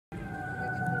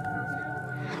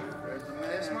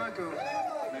Marco,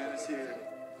 man is here.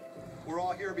 We're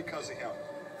all here because of him.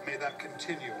 May that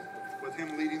continue with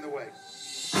him leading the way.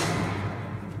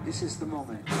 This is the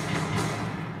moment.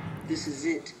 This is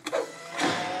it.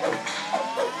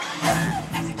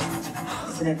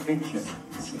 It's an adventure.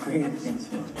 It's a great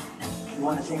adventure. You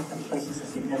want to take them places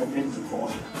that they've never been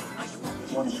before.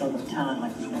 You want to show them talent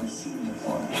like you've never seen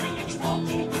before.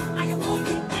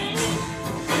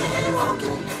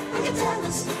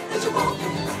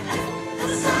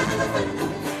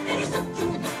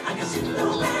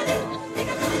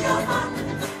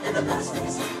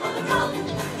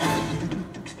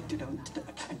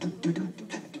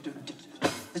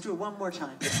 Let's do it one more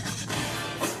time.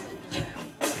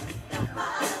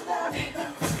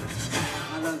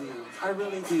 I love you. I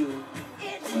really do.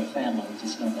 We're family,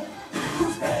 just know that.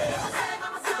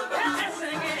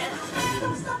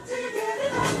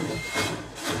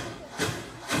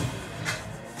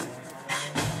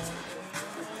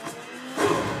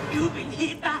 You've been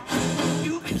hit by,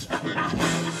 you've been struck by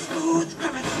a smooth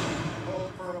criminal.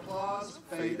 Hold for applause,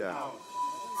 fade out.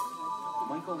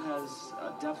 Michael has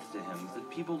a depth to him that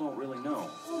people don't really know.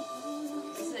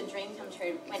 This is a dream come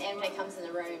true. When MJ comes in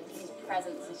the room, his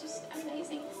presence is just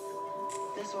amazing.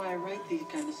 That's why I write these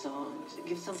kind of songs. It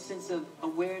gives some sense of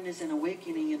awareness and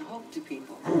awakening and hope to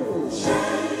people. The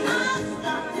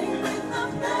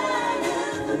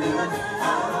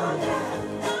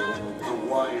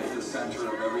why at the center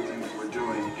of everything that we're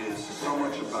doing is so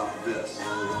much about this.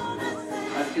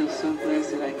 I feel so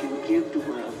blessed that I can give the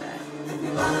world that.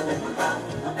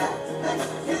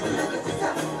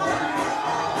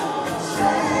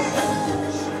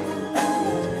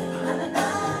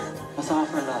 Let's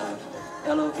offer love.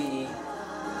 L-O-V-E.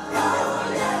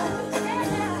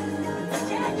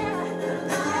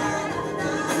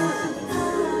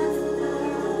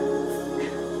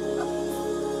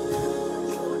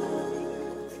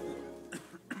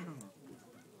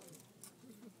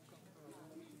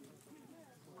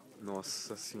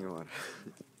 Nossa senhora.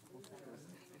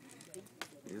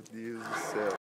 Meu Deus do céu.